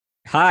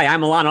Hi,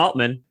 I'm Alon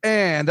Altman,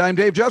 And I'm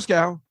Dave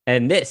Juskow.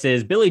 and this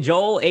is Billy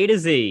Joel A to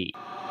Z.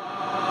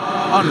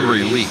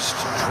 Unreleased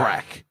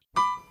track.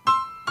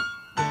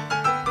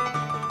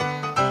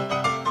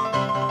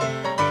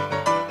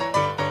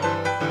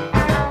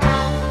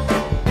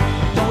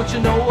 Don't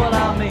you know what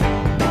I mean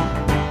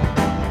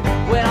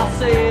when I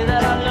say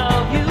that I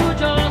love you,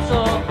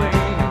 Josephine?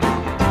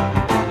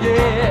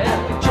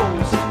 Yeah,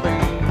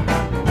 Josephine.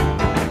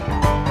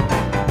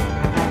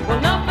 Well,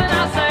 nothing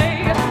I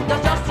say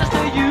does justice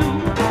to you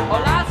or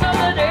lights of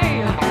the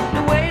day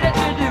the way that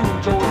you do,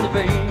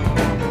 Josephine.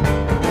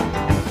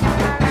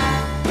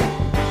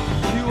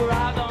 You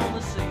arrived on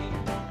the scene.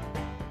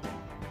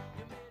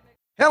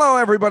 Hello,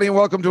 everybody, and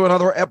welcome to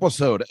another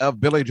episode of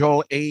Billy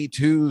Joel A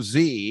to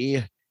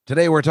Z.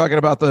 Today, we're talking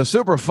about the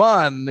super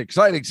fun,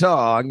 exciting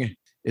song.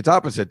 It's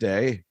Opposite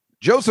Day,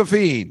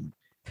 Josephine.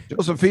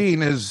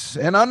 Josephine is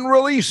an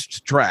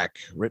unreleased track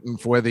written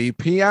for the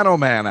Piano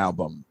Man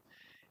album.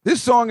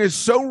 This song is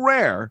so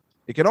rare,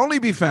 it can only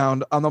be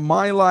found on the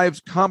My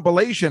Lives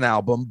compilation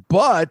album,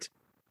 but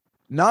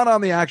not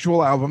on the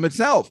actual album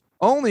itself,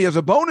 only as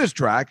a bonus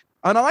track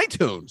on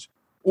iTunes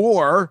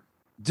or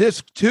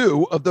Disc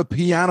 2 of the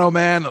Piano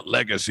Man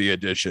Legacy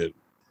Edition,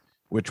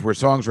 which were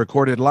songs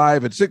recorded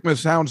live at Sigma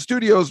Sound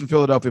Studios in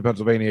Philadelphia,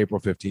 Pennsylvania, April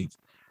 15th,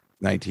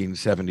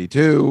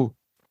 1972.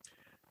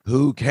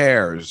 Who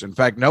cares? In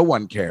fact, no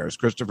one cares.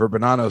 Christopher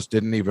Bonanos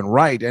didn't even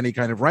write any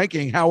kind of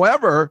ranking.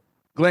 However,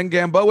 Glenn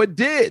Gamboa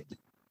did.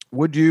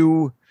 Would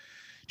you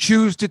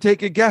choose to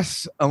take a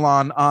guess,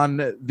 Alon, on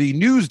the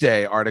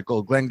Newsday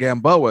article, Glenn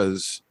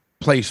Gamboa's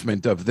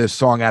placement of this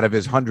song out of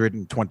his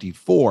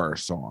 124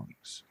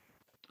 songs?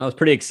 That was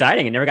pretty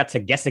exciting. I never got to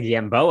guess a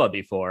Gamboa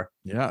before.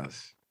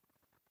 Yes.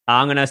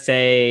 I'm going to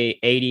say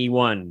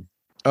 81.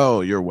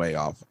 Oh, you're way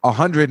off.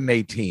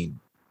 118.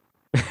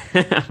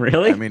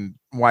 Really? I mean,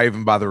 why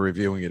even bother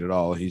reviewing it at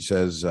all? He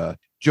says,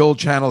 Joel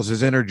channels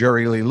his inner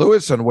Jerry Lee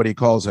Lewis on what he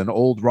calls an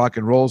old rock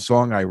and roll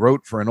song I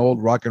wrote for an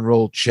old rock and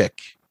roll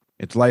chick.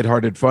 It's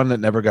lighthearted fun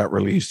that never got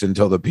released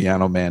until the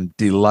Piano Man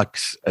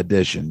Deluxe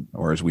Edition,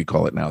 or as we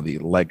call it now, the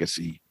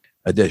Legacy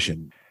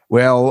Edition.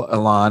 Well,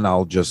 Alon,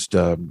 I'll just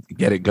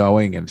get it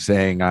going and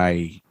saying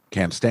I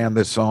can't stand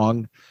this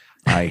song.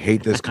 I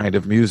hate this kind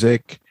of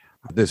music.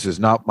 This is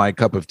not my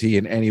cup of tea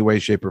in any way,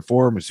 shape, or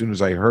form. As soon as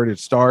I heard it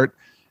start,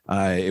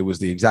 it was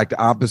the exact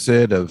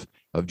opposite of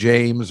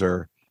James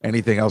or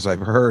anything else I've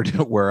heard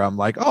where I'm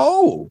like,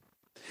 oh,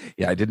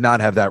 yeah, I did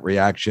not have that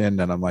reaction.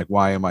 And I'm like,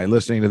 why am I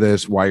listening to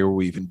this? Why are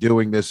we even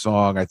doing this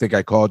song? I think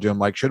I called you. I'm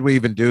like, should we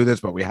even do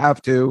this? But we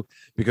have to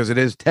because it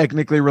is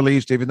technically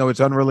released, even though it's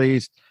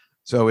unreleased.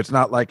 So it's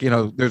not like,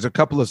 there's a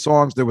couple of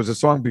songs. There was a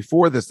song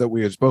before this that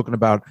we had spoken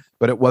about,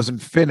 but it wasn't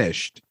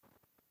finished.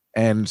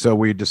 And so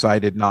we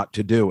decided not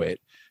to do it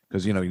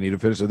because, you need to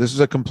finish. So this is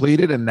a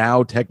completed and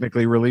now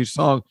technically released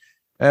song.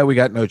 We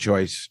got no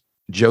choice.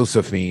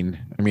 Josephine.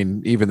 I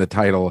mean, even the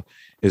title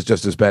is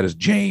just as bad as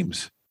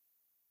James.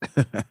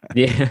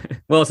 Yeah.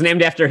 Well, it's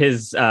named after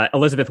his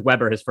Elizabeth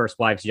Weber, his first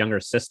wife's younger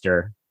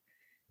sister,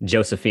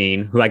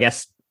 Josephine, who I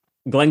guess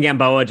Glenn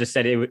Gamboa just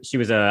said she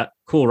was a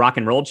cool rock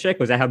and roll chick.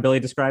 Was that how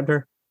Billy described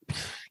her?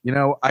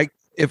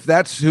 If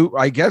that's who,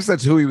 I guess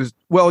that's who he was.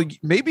 Well,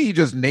 maybe he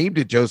just named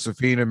it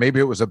Josephine, or maybe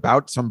it was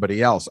about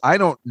somebody else. I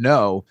don't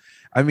know.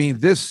 I mean,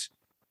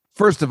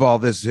 first of all,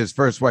 this is his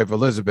first wife,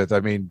 Elizabeth. I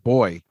mean,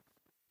 boy,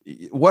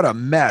 what a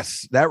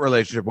mess that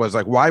relationship was.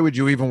 Like, why would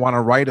you even want to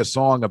write a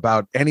song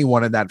about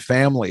anyone in that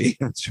family?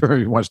 I'm sure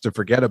he wants to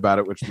forget about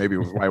it, which maybe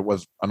was why it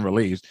was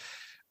unreleased.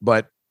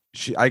 But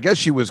I guess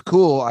she was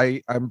cool.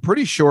 I'm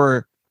pretty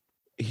sure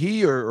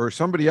he or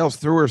somebody else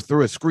threw her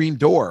through a screen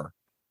door.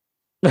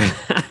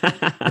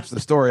 That's the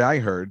story I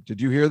heard.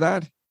 Did you hear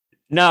that?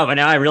 No, but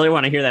now I really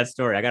want to hear that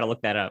story. I got to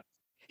look that up.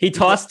 He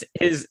tossed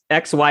his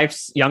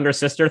ex-wife's younger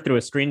sister through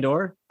a screen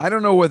door. I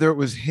don't know whether it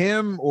was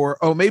him or,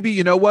 maybe,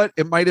 you know what?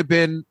 It might have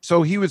been.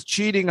 So he was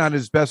cheating on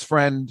his best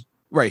friend.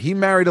 Right. He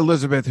married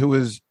Elizabeth, who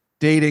was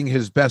dating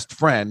his best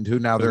friend, who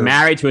now they're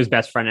married to his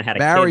best friend and had a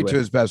married kid to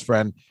his best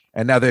friend.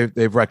 And now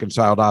they've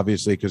reconciled,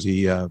 obviously, because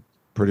he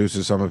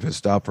produces some of his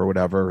stuff or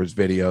whatever, his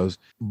videos.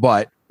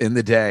 But in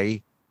the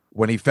day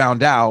when he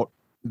found out,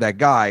 that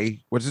guy,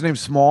 what's his name?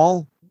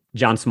 Small?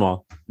 John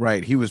Small.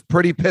 Right. He was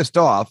pretty pissed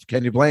off.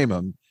 Can you blame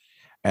him?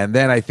 And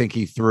then I think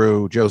he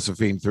threw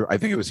Josephine through. I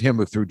think it was him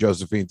who threw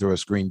Josephine through a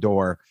screen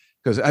door.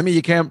 Because, I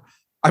mean,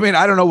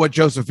 I don't know what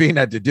Josephine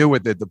had to do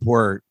with it, the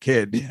poor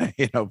kid,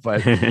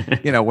 but,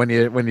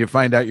 when you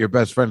find out your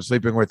best friend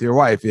sleeping with your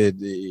wife,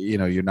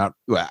 you're not,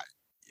 well,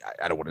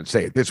 I don't want to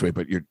say it this way,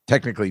 but you're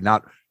technically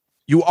not.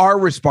 You are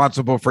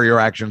responsible for your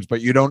actions,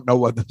 but you don't know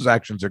what those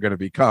actions are going to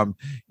become.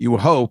 You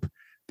hope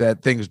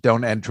that things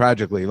don't end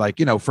tragically. Like,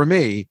 for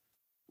me,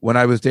 when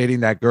I was dating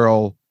that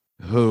girl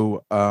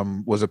who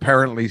was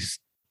apparently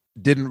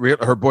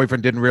her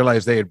boyfriend didn't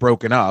realize they had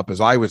broken up, as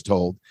I was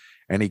told,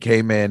 and he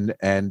came in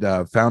and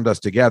found us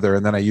together,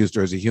 and then I used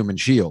her as a human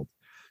shield.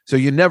 So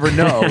you never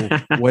know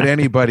what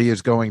anybody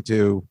is going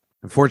to.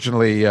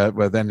 Unfortunately,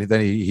 then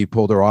he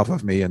pulled her off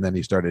of me, and then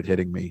he started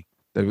hitting me.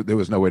 There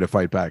was no way to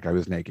fight back. I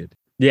was naked.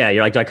 Yeah,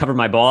 you're like, do I cover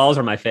my balls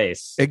or my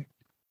face?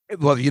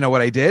 Well, you know what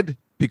I did?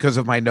 Because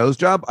of my nose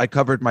job, I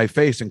covered my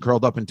face and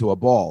curled up into a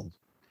ball.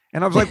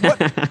 And I was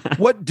like,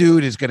 what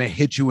dude is going to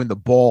hit you in the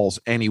balls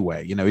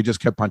anyway? You know, he just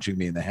kept punching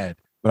me in the head,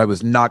 but I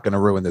was not going to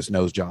ruin this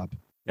nose job.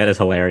 That is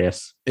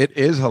hilarious. It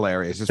is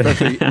hilarious,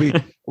 especially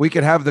we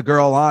could have the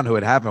girl on who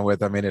it happened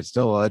with. I mean, it's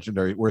still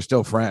legendary. We're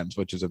still friends,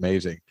 which is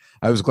amazing.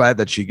 I was glad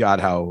that she got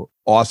how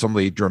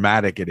awesomely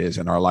dramatic it is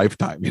in our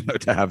lifetime, you know,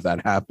 to have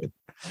that happen.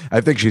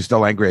 I think she's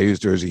still angry I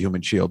used her as a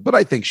human shield, but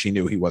I think she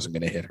knew he wasn't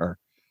going to hit her.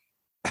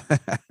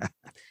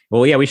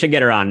 Well, yeah, we should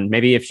get her on.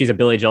 Maybe if she's a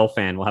Billy Joel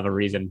fan, we'll have a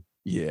reason.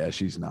 Yeah,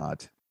 she's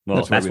not.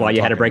 Well, that's why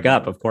you had to break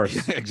up, of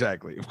course. Yeah,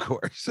 exactly, of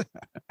course.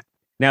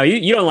 Now,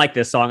 you don't like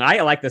this song. I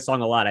like this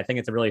song a lot. I think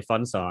it's a really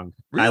fun song.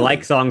 Really? I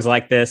like songs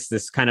like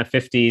this kind of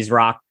 50s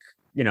rock,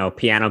 you know,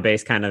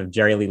 piano-based kind of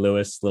Jerry Lee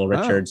Lewis, Little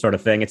Richard sort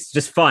of thing. It's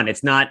just fun.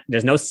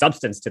 There's no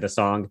substance to the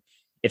song.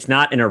 It's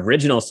not an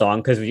original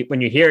song because when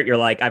you hear it, you're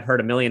like, I've heard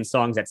a million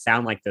songs that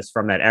sound like this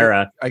from that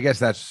era. I guess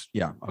that's,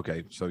 yeah.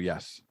 Okay. So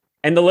yes.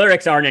 And the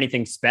lyrics aren't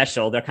anything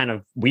special. They're kind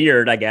of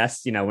weird, I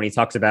guess. You know, when he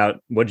talks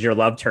about would your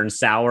love turn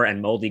sour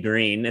and moldy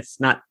green, it's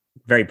not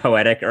very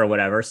poetic or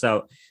whatever.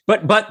 So,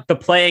 but the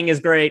playing is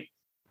great.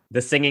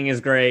 The singing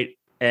is great.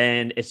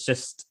 And it's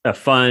just a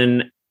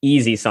fun,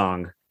 easy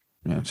song.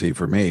 Yeah, see,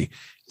 for me,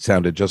 it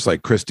sounded just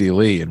like Christy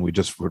Lee, and we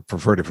just would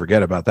prefer to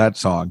forget about that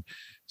song.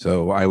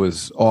 So I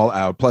was all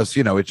out. Plus,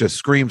 you know, it just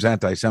screams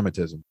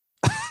anti-Semitism.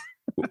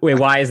 Wait,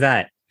 why is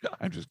that?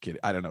 I'm just kidding.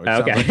 I don't know.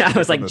 Okay. I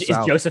was like, is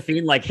South.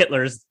 Josephine like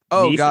Hitler's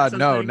Oh niece or God,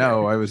 something?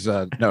 no. I was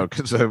no,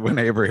 because when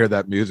I ever hear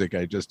that music,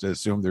 I just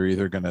assume they're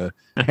either gonna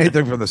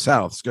anything from the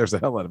South scares the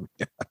hell out of me.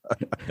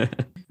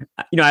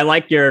 You know, I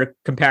like your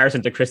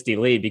comparison to Christy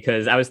Lee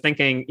because I was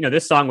thinking, you know,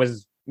 this song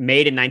was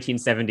made in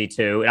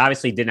 1972. It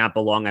obviously did not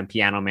belong on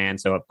Piano Man,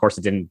 so of course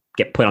it didn't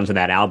get put onto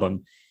that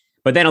album.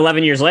 But then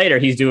 11 years later,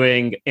 he's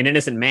doing An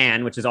Innocent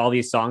Man, which is all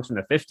these songs from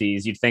the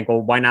 50s. You'd think,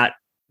 well, why not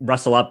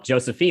rustle up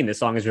Josephine? This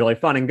song is really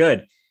fun and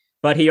good.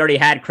 But he already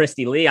had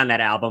Christy Lee on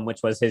that album, which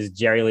was his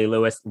Jerry Lee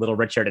Lewis, Little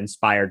Richard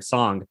inspired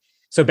song.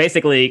 So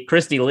basically,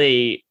 Christy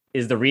Lee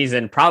is the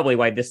reason probably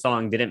why this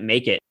song didn't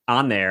make it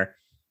on there.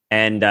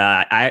 And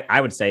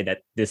I would say that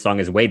this song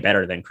is way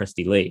better than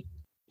Christy Lee.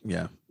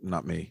 Yeah,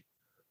 not me.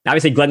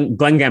 Obviously, Glenn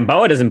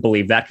Gamboa doesn't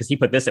believe that because he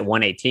put this at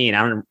 118.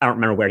 I don't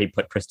remember where he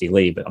put Christy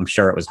Lee, but I'm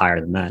sure it was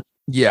higher than that.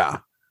 Yeah.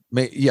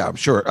 Yeah, I'm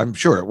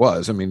sure it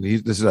was. I mean,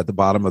 this is at the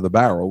bottom of the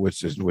barrel,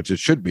 which it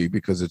should be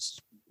because it's,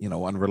 you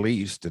know,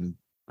 unreleased and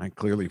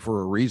clearly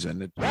for a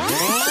reason.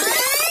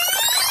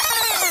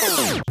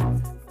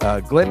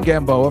 Glenn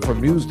Gamboa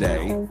from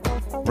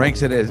Newsday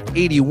ranks it as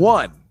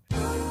 81.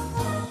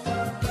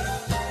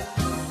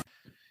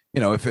 You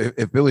know,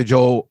 if Billy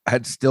Joel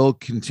had still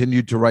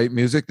continued to write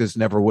music, this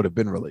never would have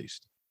been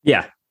released.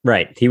 Yeah,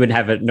 right. He would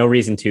have no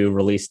reason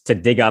to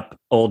dig up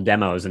old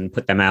demos and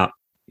put them out.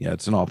 Yeah,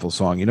 it's an awful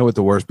song. You know what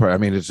the worst part? I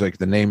mean, it's like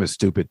the name is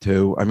stupid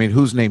too. I mean,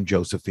 who's named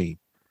Josephine?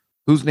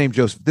 Who's named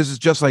Joseph? This is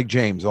just like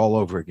James all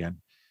over again.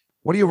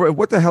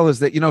 What the hell is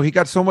that? You know, he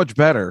got so much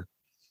better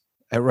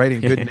at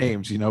writing good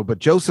names, you know, but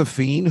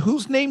Josephine,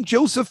 who's named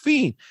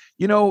Josephine?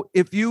 You know,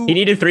 he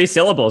needed 3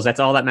 syllables. That's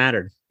all that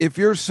mattered. If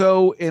you're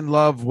so in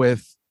love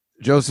with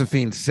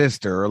Josephine's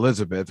sister,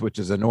 Elizabeth, which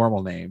is a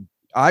normal name,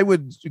 I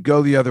would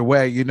go the other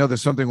way. You know,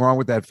 there's something wrong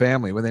with that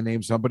family when they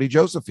name somebody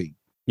Josephine.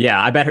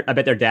 Yeah, I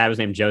bet their dad was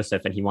named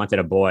Joseph and he wanted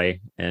a boy,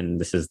 and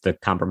this is the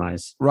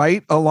compromise.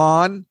 Right,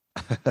 Alon?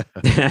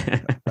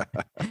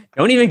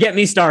 Don't even get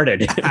me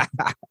started.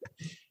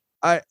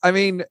 I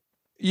mean,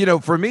 you know,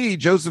 for me,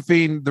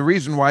 Josephine, the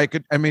reason why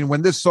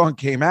when this song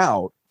came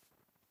out,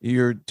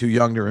 you're too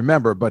young to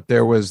remember, but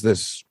there was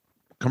this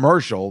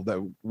commercial that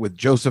with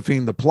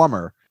Josephine the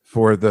plumber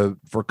for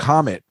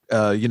Comet,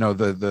 you know,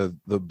 the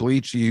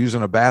bleach you use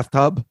in a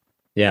bathtub.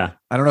 Yeah.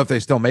 I don't know if they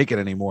still make it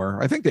anymore.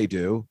 I think they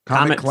do.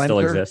 Comet still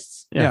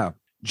exists. Yeah.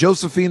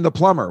 Josephine the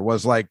plumber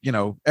was like, you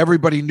know,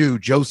 everybody knew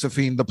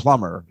Josephine the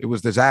plumber. It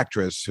was this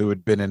actress who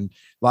had been in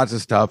lots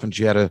of stuff, and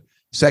she had a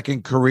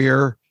second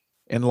career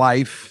in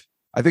life.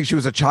 I think she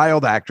was a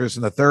child actress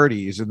in the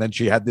 30s, and then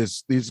she had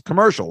these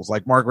commercials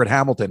like Margaret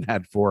Hamilton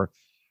had for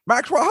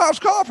Maxwell House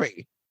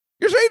Coffee.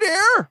 You see,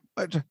 dear,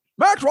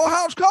 Maxwell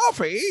House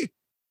Coffee.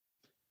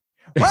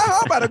 Well, how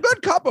about a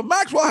good cup of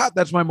Maxwell House?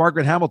 That's my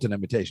Margaret Hamilton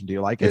imitation. Do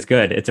you like it? It's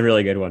good. It's a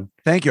really good one.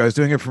 Thank you. I was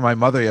doing it for my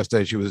mother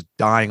yesterday. She was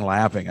dying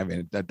laughing. I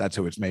mean, that's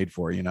who it's made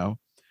for, you know.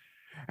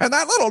 And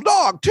that little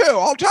dog, too.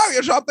 I'll tell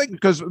you something.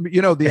 Because,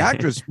 you know, the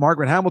actress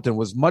Margaret Hamilton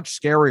was much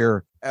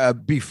scarier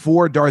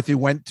before Dorothy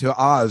went to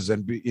Oz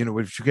and, you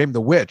know, she became the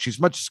witch. She's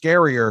much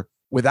scarier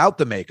without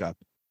the makeup.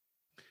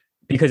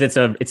 Because it's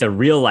a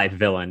real life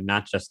villain,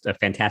 not just a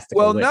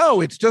fantastical witch.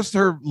 No, it's just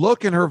her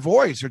look and her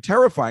voice are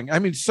terrifying. I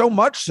mean, so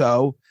much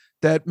so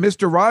that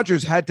Mr.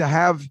 Rogers had to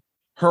have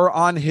her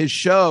on his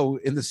show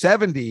in the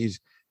 70s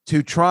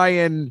to try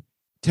and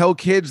tell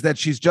kids that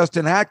she's just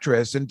an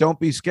actress and don't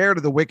be scared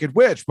of the Wicked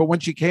Witch. But when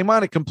she came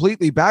on, it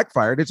completely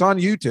backfired. It's on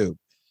YouTube.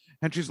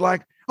 And she's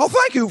like, oh,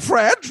 thank you,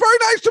 Fred. It's very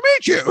nice to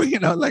meet you. You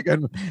know, like,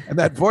 and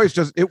that voice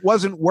just, it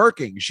wasn't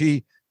working.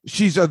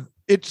 She's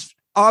it's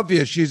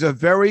obvious she's a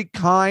very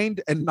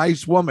kind and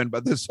nice woman,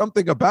 but there's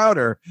something about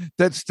her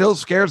that still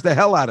scares the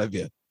hell out of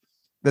you.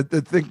 That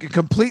the thing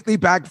completely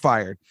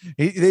backfired.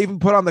 They even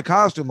put on the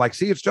costume, like,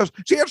 it's just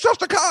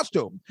a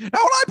costume. Now when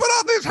I put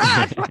on this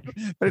hat,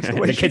 but it's the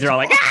way The kids are all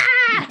like,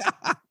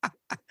 ah!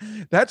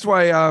 That's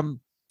why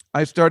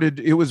I started.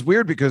 It was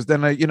weird because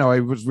then I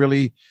was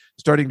really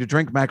starting to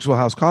drink Maxwell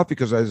House coffee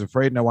because I was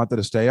afraid and I wanted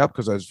to stay up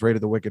because I was afraid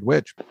of the Wicked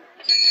Witch.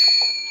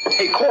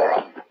 Hey,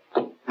 Cora,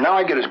 now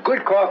I get as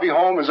good coffee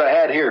home as I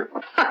had here.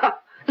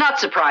 Not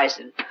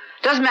surprising.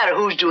 Doesn't matter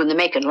who's doing the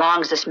making, long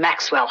as it's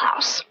Maxwell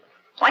House.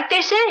 Like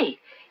they say,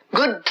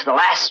 good to the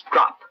last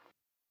drop.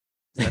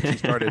 Then she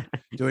started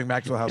doing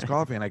Maxwell House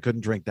coffee, and I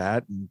couldn't drink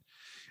that.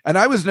 And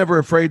I was never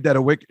afraid that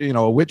a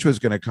witch was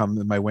going to come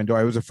in my window.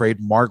 I was afraid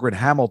Margaret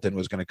Hamilton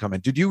was going to come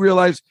in. Did you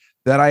realize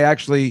that I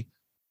actually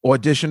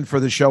auditioned for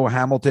the show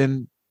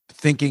Hamilton,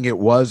 thinking it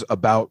was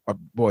about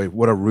boy,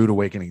 what a rude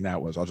awakening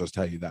that was. I'll just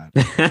tell you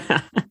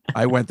that.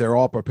 I went there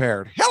all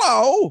prepared.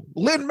 Hello,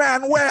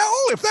 Lin-Manuel,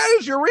 if that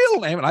is your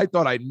real name. And I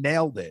thought I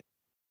nailed it.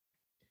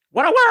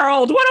 What a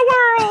world! What a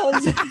world!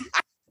 This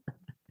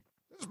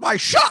is my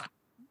shot.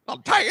 I'll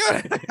tell you.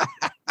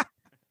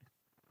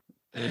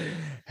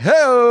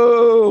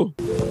 Hello.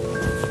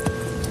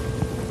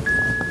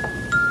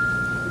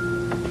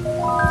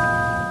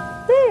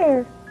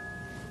 There.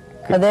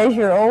 Well, there's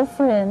your old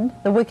friend,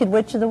 the Wicked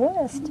Witch of the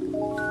West.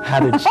 How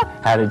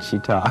did she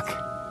talk?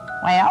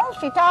 Well,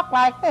 she talked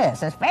like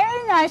this. It's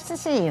very nice to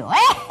see you.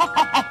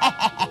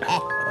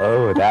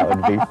 Oh, that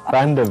would be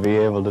fun to be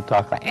able to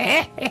talk like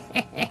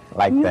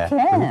You that.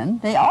 can.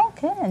 They all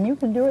can. You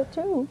can do it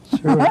too.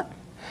 Sure.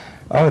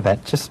 Oh,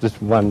 that just is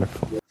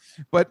wonderful.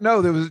 But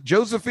no, there was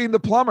Josephine the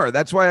plumber.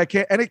 That's why I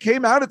can't. And it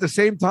came out at the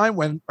same time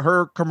when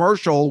her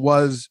commercial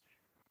was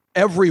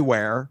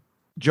everywhere.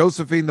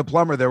 Josephine the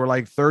plumber. There were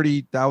like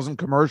 30,000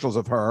 commercials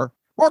of her.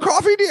 More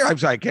coffee, dear. I'm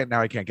sorry, I can't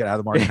get out of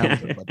the Martin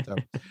Hamilton. But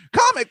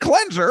Comet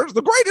Cleansers,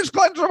 the greatest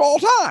cleanser of all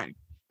time.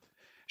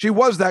 She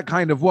was that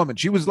kind of woman.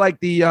 She was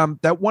like the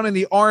that one in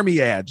the army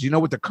ads,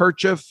 with the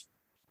kerchief.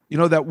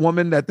 That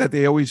woman that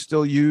they always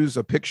still use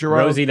a picture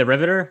of. Rosie the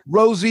Riveter.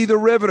 Rosie the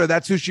Riveter.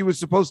 That's who she was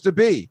supposed to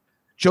be.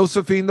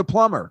 Josephine the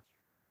plumber.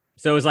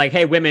 So it was like,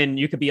 hey, women,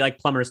 you could be like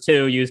plumbers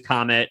too. Use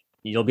Comet.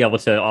 You'll be able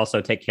to also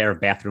take care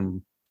of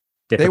bathroom.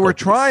 They were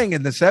trying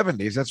in the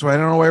 70s. That's why I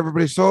don't know why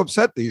everybody's so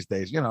upset these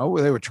days. They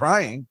were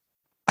trying.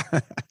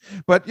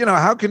 But,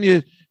 how can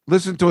you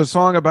listen to a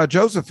song about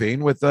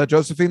Josephine with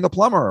Josephine the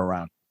plumber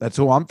around? That's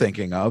who I'm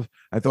thinking of.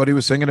 I thought he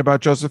was singing about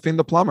Josephine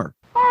the plumber.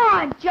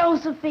 Oh,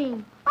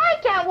 Josephine, I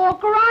can't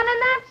walk around in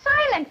that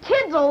sign. The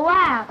kids will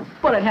laugh.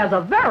 But it has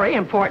a very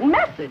important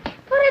message.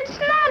 But it's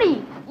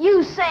nutty.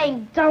 You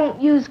say don't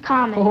use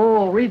Comet.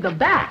 Oh, read the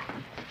back.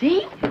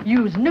 See?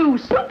 Use new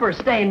super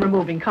stain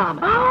removing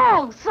Comet.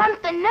 Oh,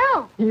 something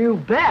new. You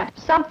bet.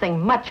 Something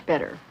much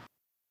better.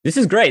 This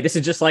is great. This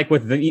is just like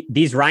with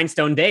these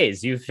Rhinestone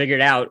Days. You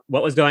figured out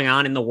what was going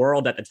on in the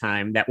world at the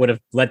time that would have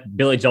led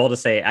Billy Joel to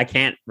say, I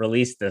can't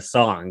release this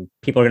song.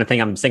 People are going to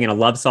think I'm singing a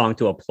love song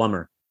to a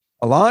plumber.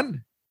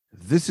 Alon,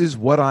 this is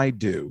what I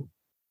do.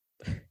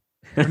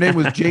 Her name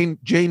was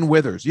Jane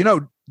Withers.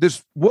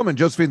 This woman,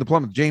 Josephine the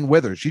plumber, Jane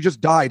Withers, she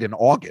just died in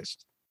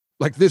August,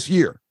 like this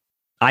year.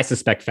 I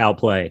suspect foul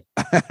play.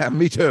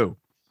 Me too.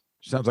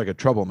 Sounds like a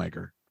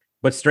troublemaker.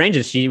 What's strange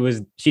is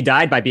she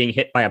died by being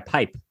hit by a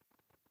pipe.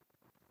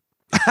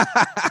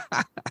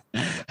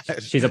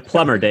 She's a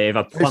plumber, Dave.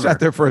 A plumber. I sat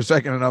there for a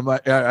second and I'm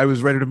like, I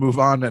was ready to move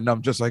on, and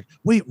I'm just like,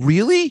 wait,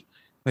 really?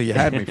 Well, you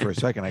had me for a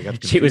second. I got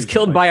confused. She was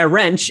killed by a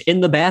wrench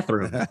in the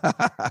bathroom.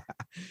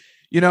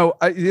 In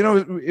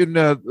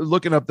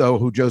looking up though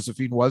who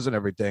Josephine was and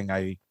everything,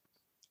 I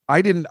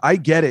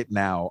get it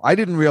now. I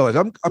didn't realize.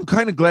 I'm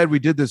kind of glad we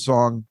did this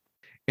song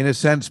in a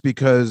sense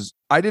because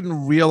I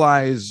didn't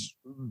realize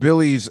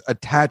Billy's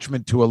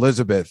attachment to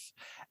Elizabeth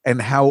and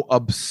how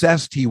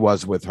obsessed he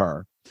was with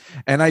her.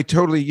 And I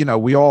totally,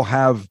 we all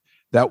have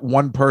that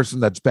one person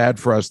that's bad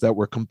for us that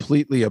we're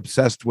completely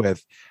obsessed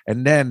with.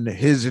 And then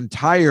his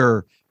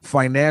entire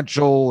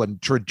financial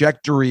and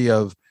trajectory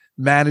of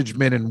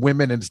management and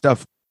women and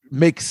stuff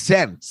makes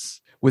sense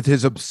with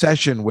his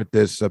obsession with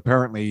this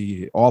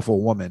apparently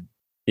awful woman.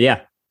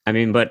 Yeah. I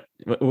mean, but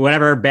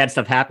whatever bad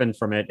stuff happened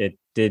from it, it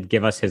did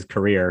give us his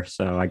career.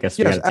 So I guess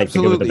we got to take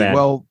the good with the bad.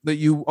 Well, that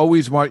you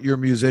always want your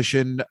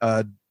musician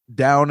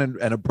down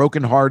and a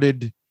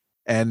brokenhearted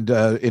and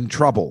in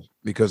trouble,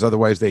 because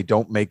otherwise they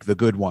don't make the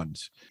good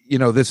ones.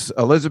 This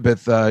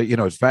Elizabeth,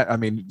 it's fat. I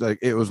mean, like,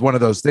 it was one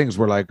of those things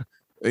where, like,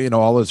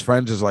 all his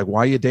friends is like,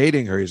 why are you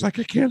dating her? He's like,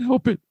 I can't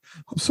help it.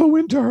 I'm so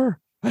into her.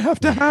 I have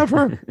to have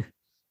her.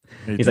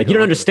 He's like, you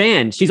don't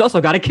understand. She's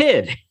also got a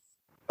kid.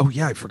 Oh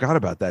yeah, I forgot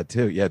about that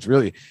too. Yeah, it's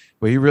really,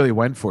 well, he really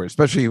went for it,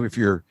 especially if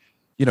you're,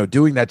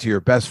 doing that to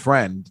your best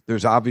friend.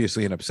 There's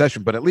obviously an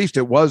obsession, but at least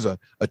it was a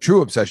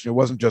true obsession. It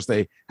wasn't just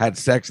they had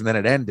sex and then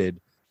it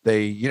ended.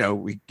 They,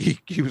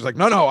 he was like,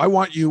 no, I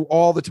want you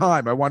all the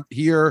time. I want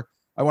to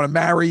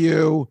marry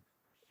you.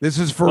 This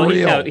is for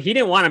real. He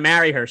didn't want to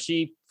marry her.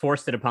 She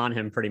forced it upon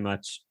him pretty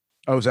much.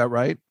 Oh, is that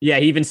right? Yeah,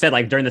 he even said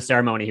like during the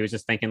ceremony, he was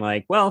just thinking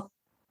like, well,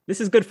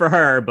 this is good for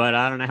her, but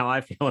I don't know how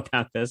I feel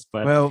about this.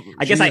 But Well,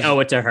 I guess I owe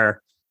it to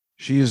her.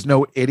 She is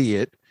no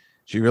idiot.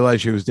 She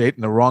realized she was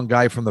dating the wrong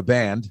guy from the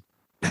band.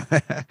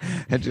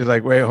 And she's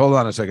like, wait, hold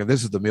on a second.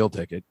 This is the meal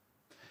ticket.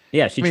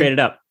 Yeah, she traded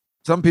up.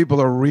 Some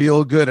people are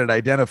real good at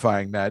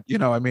identifying that.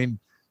 I mean,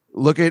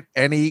 look at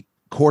any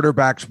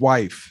quarterback's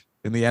wife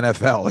in the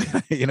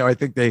NFL. I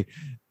think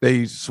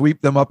they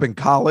sweep them up in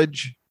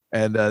college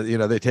and,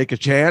 they take a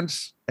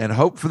chance and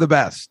hope for the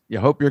best. You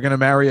hope you're going to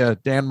marry a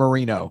Dan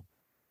Marino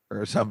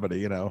or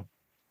somebody,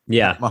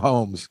 Yeah.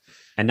 Mahomes.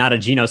 And not a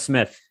Geno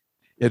Smith.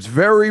 It's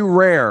very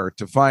rare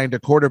to find a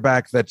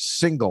quarterback that's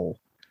single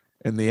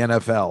in the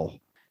NFL.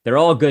 They're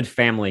all good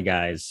family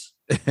guys.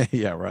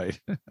 Yeah, right.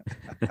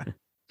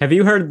 Have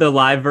you heard the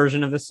live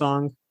version of this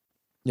song?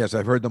 Yes,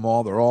 I've heard them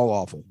all. They're all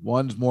awful.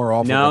 One's more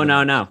awful.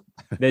 No.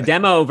 The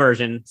demo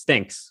version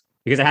stinks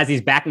because it has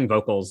these backing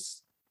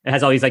vocals. It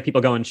has all these like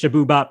people going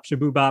shaboo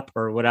bop,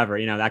 or whatever,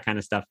 that kind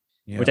of stuff,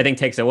 which I think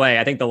takes away.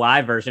 I think the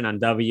live version on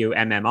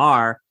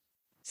WMMR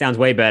sounds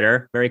way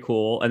better. Very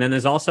cool. And then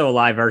there's also a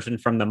live version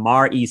from the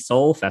Mar y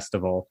Sol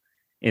Festival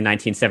in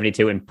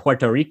 1972 in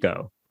Puerto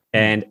Rico.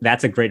 And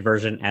that's a great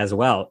version as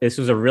well. This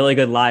was a really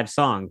good live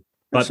song,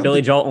 but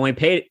Billy Joel only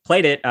played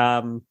it.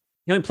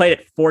 He only played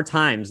it 4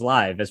 times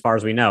live, as far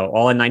as we know,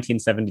 all in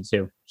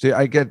 1972. See,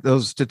 I get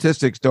those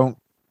statistics don't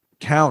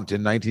count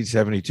in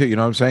 1972. You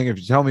know what I'm saying? If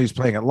you tell me he's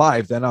playing it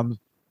live, then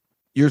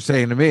you're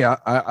saying to me,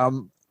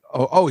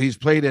 he's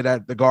played it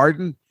at the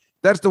Garden.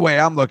 That's the way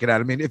I'm looking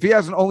at it. I mean, if he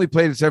hasn't only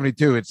played it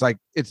 72, it's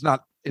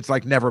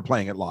like never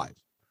playing it live.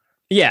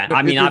 Yeah,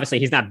 I mean, obviously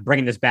he's not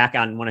bringing this back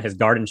on one of his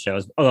Garden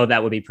shows, although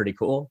that would be pretty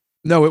cool.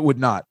 No, it would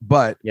not.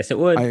 But yes, it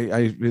would.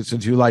 I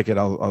since you like it,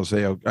 I'll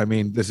say. I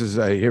mean, this is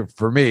here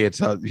for me.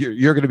 It's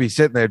you're going to be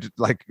sitting there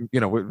like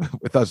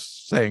with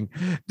us saying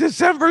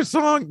December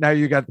song. Now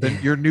you got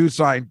your new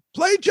sign.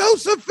 Play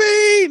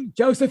Josephine.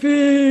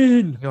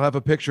 Josephine. You'll have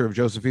a picture of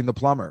Josephine the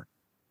plumber.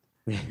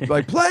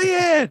 Like play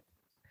it.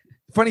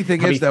 Funny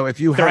thing is, though, if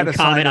you had a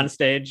Comet on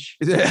stage,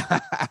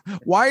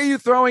 why are you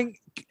throwing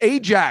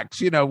Ajax,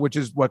 which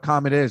is what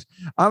Comet is,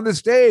 on the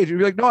stage? You'd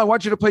be like, no, I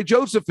want you to play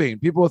Josephine.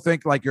 People will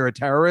think like you're a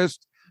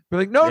terrorist. Be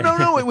like, no.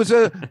 It was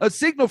a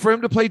signal for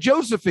him to play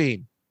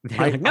Josephine.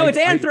 It's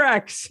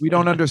Anthrax. We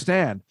don't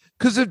understand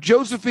because of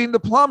Josephine the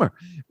plumber.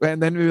 And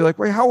then we'd be like,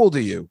 wait, how old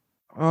are you?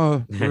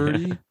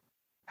 30.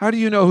 How do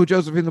you know who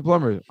Josephine the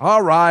plumber is?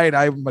 All right,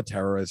 I'm a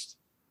terrorist.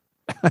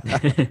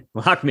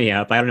 Lock me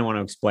up. I don't even want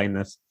to explain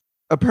this.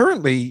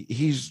 Apparently,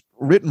 he's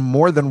written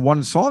more than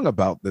one song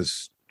about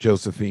this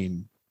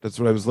Josephine. That's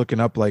what I was looking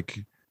up.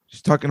 Like,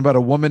 he's talking about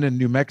a woman in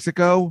New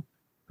Mexico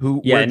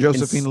where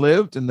Josephine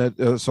lived, and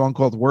that song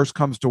called "Worst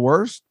Comes to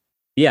Worst."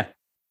 Yeah.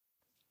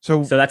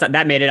 So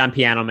that made it on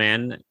Piano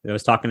Man. It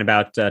was talking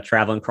about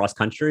traveling cross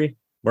country.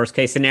 Worst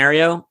case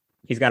scenario,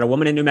 he's got a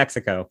woman in New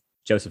Mexico,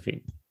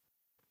 Josephine.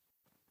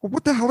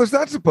 What the hell is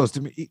that supposed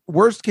to mean?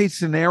 Worst case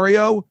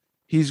scenario,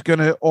 he's going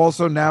to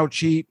also now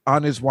cheat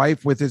on his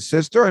wife with his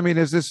sister. I mean,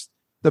 is this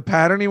the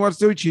pattern he wants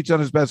to do? He cheats on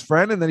his best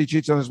friend and then he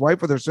cheats on his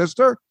wife with her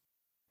sister.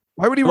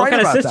 Why would he write about that?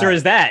 What kind of sister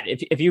is that?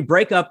 If you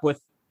break up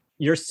with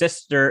your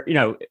sister,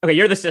 okay,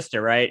 you're the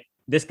sister, right?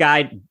 This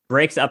guy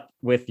breaks up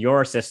with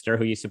your sister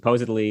who you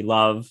supposedly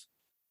love,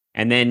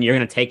 and then you're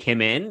going to take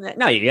him in?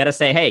 No, you got to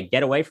say, hey,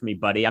 get away from me,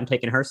 buddy. I'm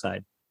taking her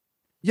side.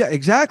 Yeah,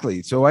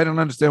 exactly. So I don't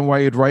understand why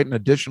you'd write an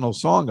additional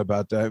song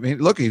about that. I mean,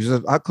 look, he's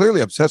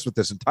clearly obsessed with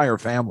this entire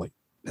family,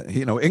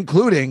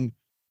 including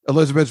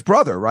Elizabeth's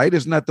brother, right?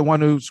 Isn't that the one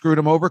who screwed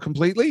him over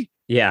completely?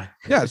 Yeah.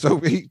 Yeah.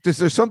 So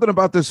there's something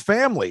about this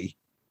family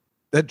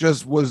that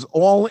just was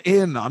all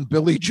in on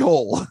Billy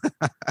Joel.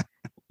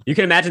 You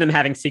can imagine them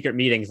having secret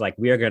meetings like,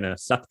 we are going to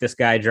suck this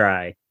guy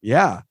dry.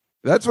 Yeah,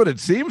 that's what it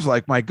seems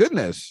like. My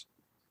goodness.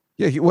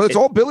 Yeah. It's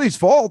all Billy's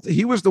fault.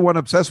 He was the one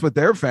obsessed with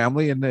their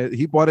family and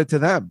he brought it to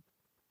them.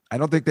 I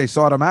don't think they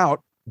sought him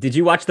out. Did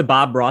you watch the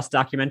Bob Ross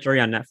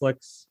documentary on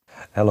Netflix?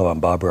 Hello, I'm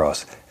Bob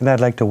Ross, and I'd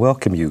like to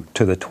welcome you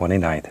to the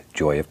 29th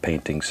Joy of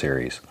Painting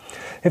series.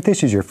 If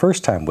this is your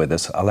first time with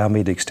us, allow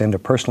me to extend a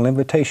personal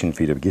invitation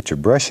for you to get your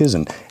brushes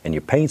and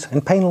your paints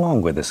and paint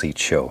along with us each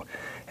show.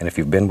 And if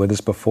you've been with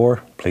us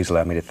before, please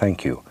allow me to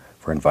thank you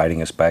for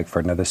inviting us back for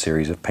another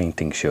series of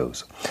painting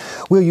shows.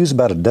 We'll use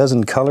about a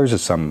dozen colors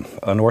of some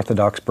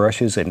unorthodox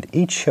brushes, and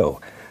each show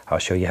I'll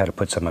show you how to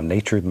put some of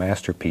nature's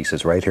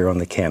masterpieces right here on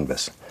the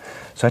canvas.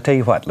 So I tell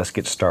you what, let's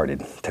get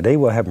started. Today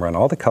we'll have them run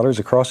all the colors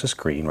across the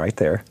screen right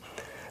there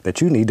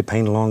that you need to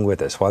paint along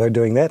with us. While they're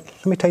doing that,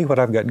 let me tell you what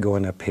I've got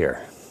going up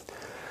here.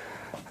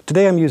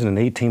 Today I'm using an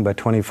 18 by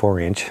 24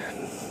 inch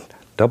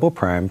double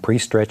prime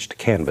pre-stretched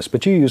canvas,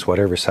 but you use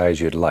whatever size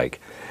you'd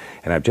like.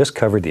 And I've just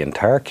covered the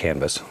entire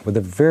canvas with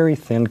a very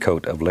thin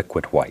coat of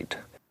liquid white.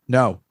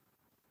 No.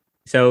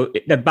 So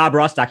the Bob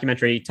Ross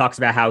documentary talks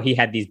about how he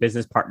had these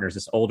business partners,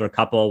 this older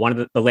couple, one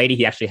of the lady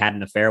he actually had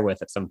an affair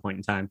with at some point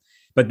in time.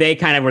 But they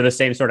kind of were the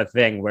same sort of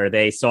thing where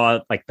they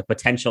saw like the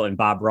potential in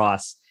Bob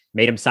Ross,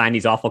 made him sign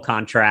these awful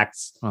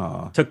contracts,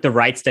 took the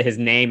rights to his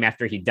name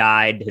after he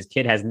died. His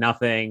kid has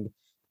nothing,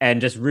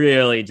 and just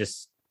really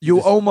just You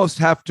Just almost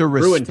have to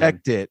ruined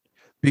respect it,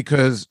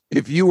 because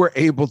if you were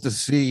able to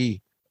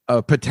see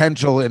a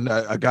potential in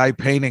a guy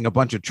painting a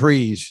bunch of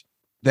trees,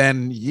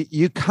 then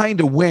you kind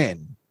of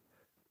win.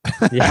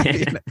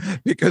 Yeah.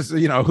 Because,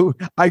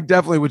 I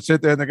definitely would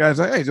sit there and the guy's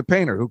like, hey, he's a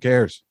painter. Who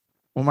cares?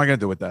 What am I going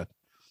to do with that?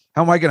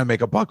 How am I going to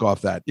make a buck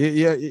off that?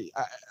 Yeah,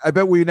 I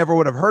bet we never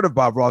would have heard of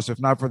Bob Ross if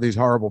not for these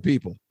horrible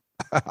people.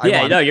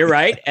 Yeah, no, you're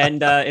right.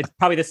 And it's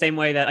probably the same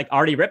way that like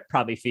Artie Rip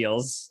probably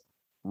feels.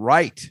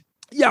 Right.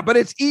 Yeah, but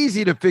it's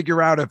easy to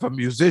figure out if a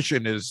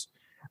musician is,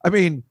 I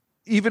mean,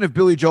 even if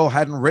Billy Joel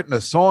hadn't written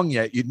a song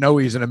yet, you'd know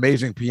he's an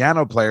amazing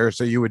piano player.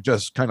 So you would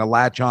just kind of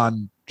latch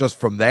on just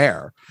from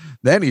there.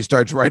 Then he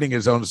starts writing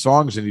his own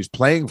songs and he's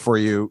playing for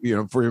you,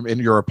 for him in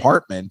your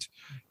apartment.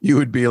 You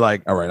would be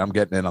like, all right, I'm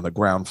getting in on the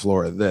ground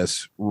floor of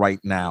this right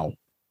now.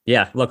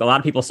 Yeah, look, a lot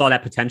of people saw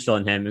that potential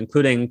in him,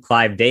 including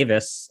Clive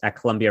Davis at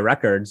Columbia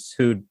Records,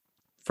 who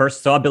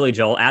first saw Billy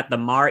Joel at the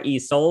Mar E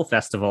Soul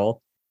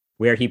Festival,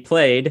 where he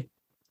played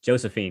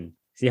Josephine.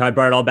 See how I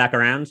brought it all back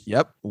around?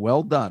 Yep.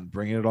 Well done.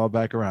 Bringing it all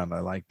back around.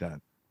 I like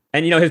that.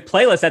 And, his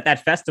playlist at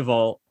that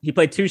festival, he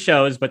played 2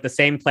 shows, but the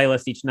same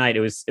playlist each night. It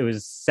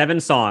was 7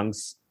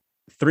 songs.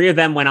 3 of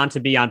them went on to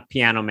be on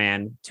Piano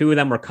Man. 2 of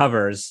them were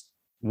covers.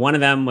 One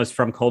of them was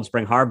from Cold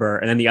Spring Harbor.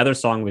 And then the other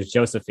song was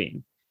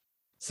Josephine.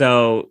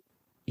 So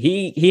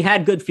he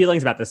had good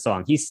feelings about this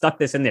song. He stuck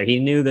this in there. He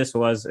knew this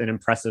was an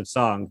impressive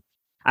song.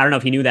 I don't know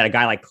if he knew that a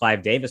guy like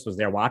Clive Davis was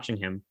there watching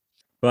him,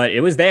 but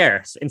it was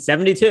there. In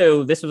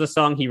 72, this was a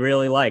song he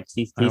really liked.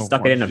 He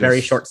stuck it in a very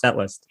short set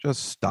list.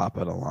 Just stop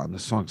it, Alon. The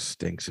song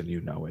stinks and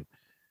you know it.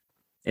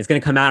 It's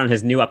going to come out on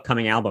his new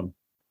upcoming album.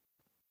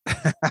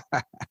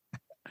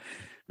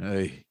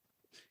 Hey.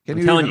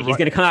 I'm telling you, he's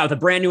going to come out with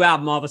a brand new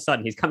album all of a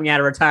sudden. He's coming out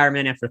of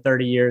retirement after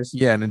 30 years.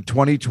 Yeah, and in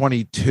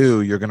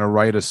 2022, you're going to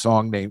write a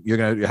song named, you're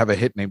going to have a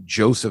hit named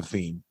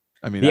Josephine.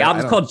 I mean, the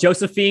album's called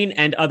Josephine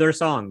and Other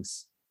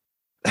Songs.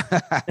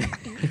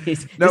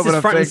 This is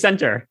front and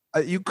center.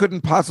 You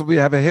couldn't possibly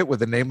have a hit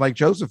with a name like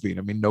Josephine.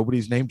 I mean,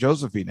 nobody's named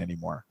Josephine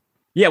anymore.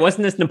 Yeah,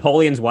 wasn't this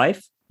Napoleon's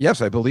wife?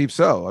 Yes, I believe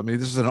so. I mean,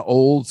 this is an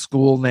old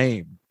school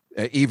name,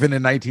 even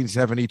in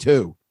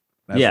 1972.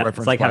 Yeah, it's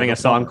like having a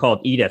song called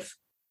Edith.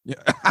 Yeah.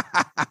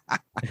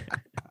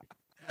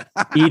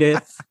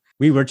 Edith,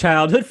 we were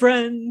childhood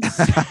friends.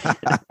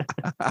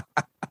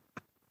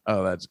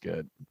 Oh, that's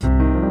good.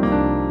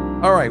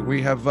 All right,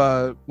 we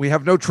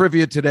have no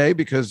trivia today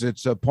because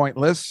it's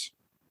pointless.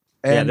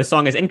 And yeah, this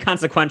song is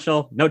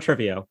inconsequential. No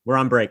trivia. We're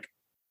on break.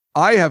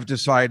 I have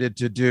decided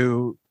to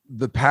do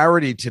the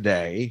parody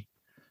today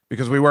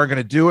because we weren't going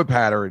to do a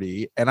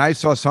parody, and I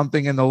saw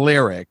something in the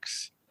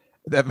lyrics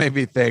that made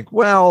me think,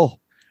 well,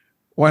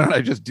 why don't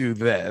I just do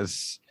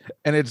this?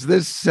 And it's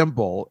this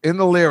simple. In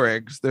the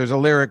lyrics, there's a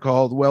lyric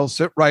called, well,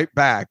 sit right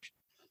back.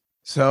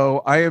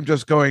 So I am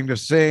just going to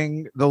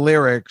sing the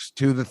lyrics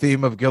to the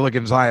theme of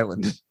Gilligan's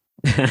Island.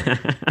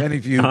 And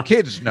if you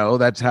kids know,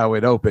 that's how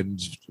it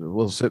opens.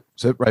 We'll sit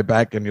right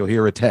back and you'll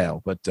hear a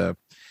tale. But any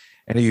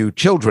of you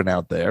children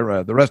out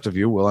there, the rest of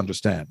you will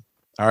understand.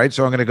 All right,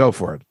 so I'm going to go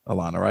for it,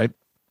 Alon, all right?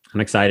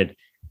 I'm excited.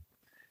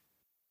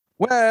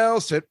 Well,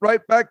 sit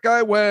right back,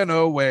 I went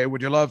away.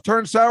 Would your love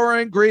turn sour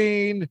and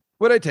green?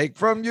 Would I take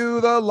from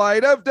you the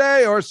light of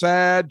day, or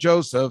sad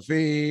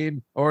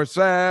Josephine, or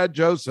sad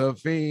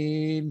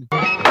Josephine?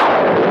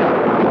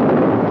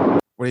 What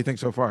do you think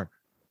so far?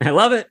 I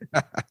love it.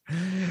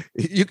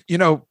 You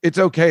know, it's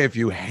okay if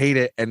you hate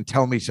it and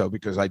tell me so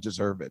because I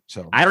deserve it.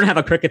 So I don't have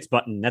a crickets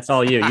button. That's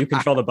all you. You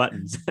control the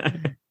buttons.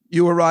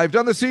 You arrived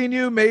on the scene,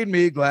 you made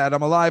me glad.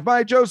 I'm alive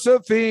by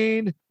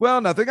Josephine. Well,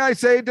 nothing I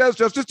say does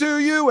justice to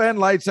you, and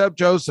lights up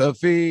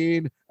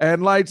Josephine,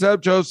 and lights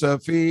up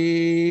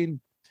Josephine.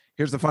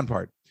 Here's the fun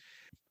part.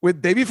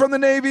 With Davy from the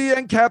Navy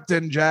and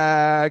Captain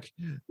Jack,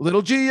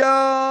 little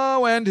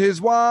Gio and his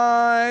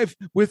wife,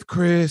 with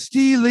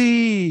Christy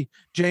Lee,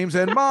 James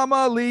and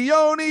Mama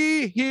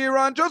Leone, here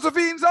on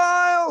Josephine's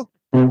Isle.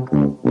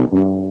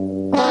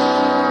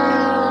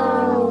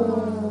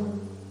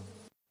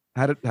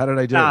 How did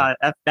I do? That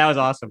was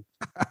awesome.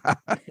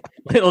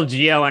 Little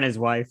Gio and his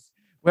wife.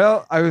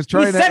 Well, I was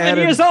trying He's to 7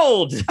 years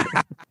old.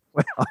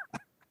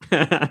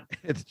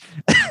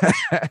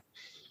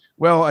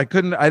 Well, I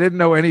didn't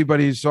know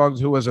anybody's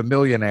songs who was a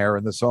millionaire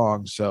in the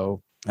song.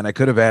 So, and I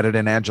could have added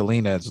in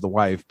Angelina as the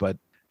wife, but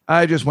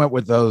I just went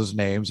with those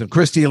names. And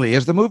Christy Lee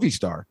as the movie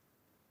star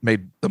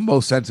made the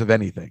most sense of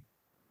anything.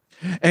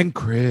 And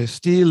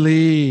Christy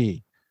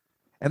Lee.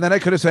 And then I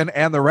could have said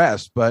and the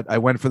rest, but I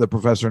went for the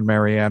Professor and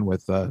Marianne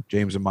with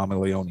James and Mama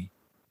Leone.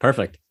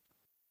 Perfect.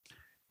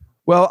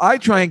 Well, I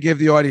try and give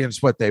the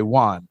audience what they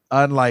want,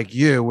 unlike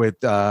you with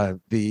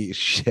the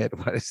shit.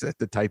 What is it?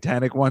 The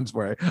Titanic ones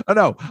where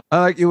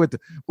unlike you with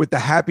the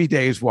Happy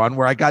Days one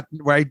where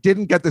I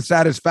didn't get the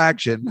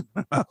satisfaction.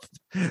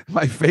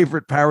 My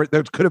favorite parody.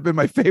 That could have been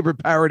my favorite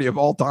parody of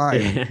all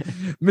time.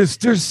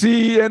 Mr.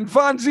 C and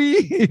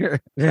Fonzie.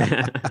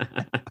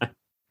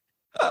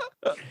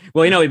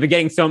 Well, we've been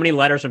getting so many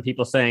letters from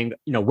people saying,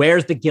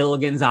 where's the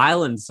Gilligan's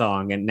Island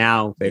song? And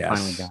now they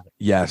finally got it.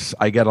 Yes,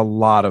 I get a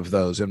lot of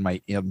those in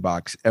my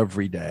inbox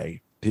every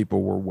day.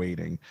 People were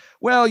waiting.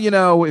 Well,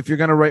 if you're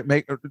going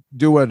to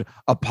do a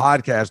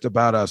podcast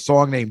about a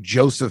song named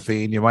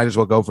Josephine, you might as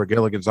well go for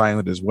Gilligan's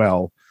Island as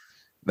well.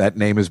 That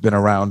name has been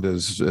around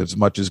as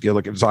much as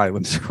Gilligan's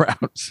Island's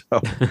around.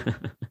 So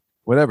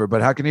whatever.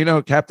 But how can you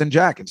know Captain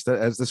Jack instead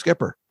as the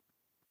skipper?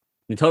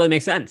 It totally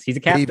makes sense. He's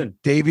a captain.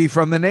 Davy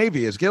from the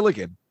Navy is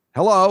Gilligan.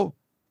 Hello.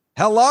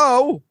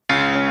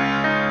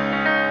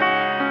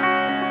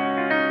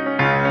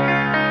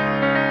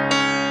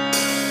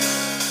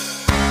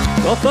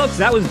 Well, folks,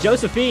 that was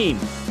Josephine.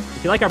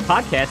 If you like our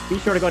podcast, be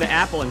sure to go to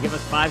Apple and give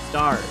us 5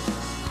 stars.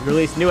 We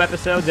release new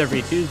episodes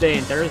every Tuesday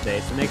and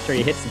Thursday, so make sure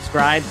you hit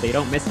subscribe so you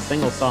don't miss a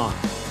single song.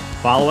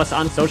 Follow us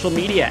on social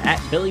media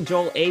at Billy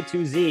Joel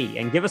A2Z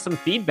and give us some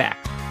feedback.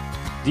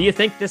 Do you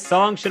think this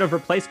song should have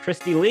replaced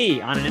Christy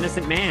Lee on An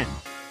Innocent Man?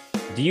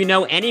 Do you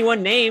know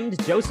anyone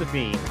named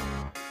Josephine?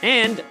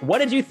 And what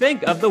did you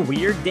think of the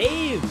Weird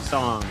Dave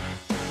song?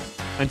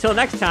 Until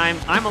next time,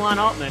 I'm Alon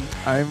Altman.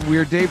 I'm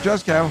Weird Dave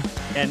Juskow.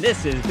 And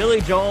this is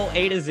Billy Joel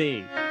A to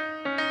Z.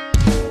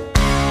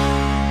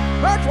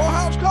 Maxwell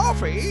House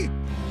Coffee.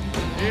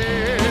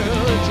 Yeah,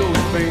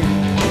 Josephine.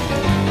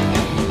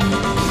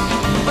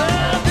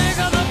 Well, pick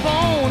up the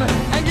phone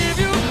and give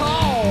you a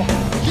call.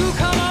 You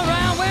come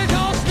around with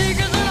your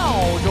sneakers and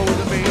all,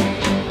 Josephine.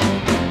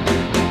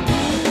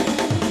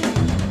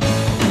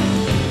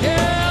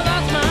 Yeah,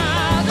 that's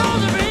my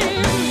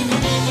Josephine.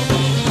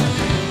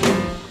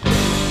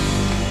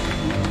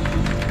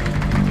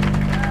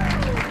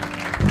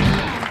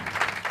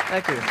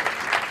 Thank you.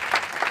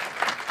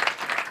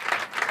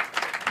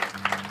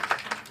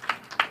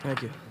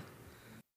 Thank you.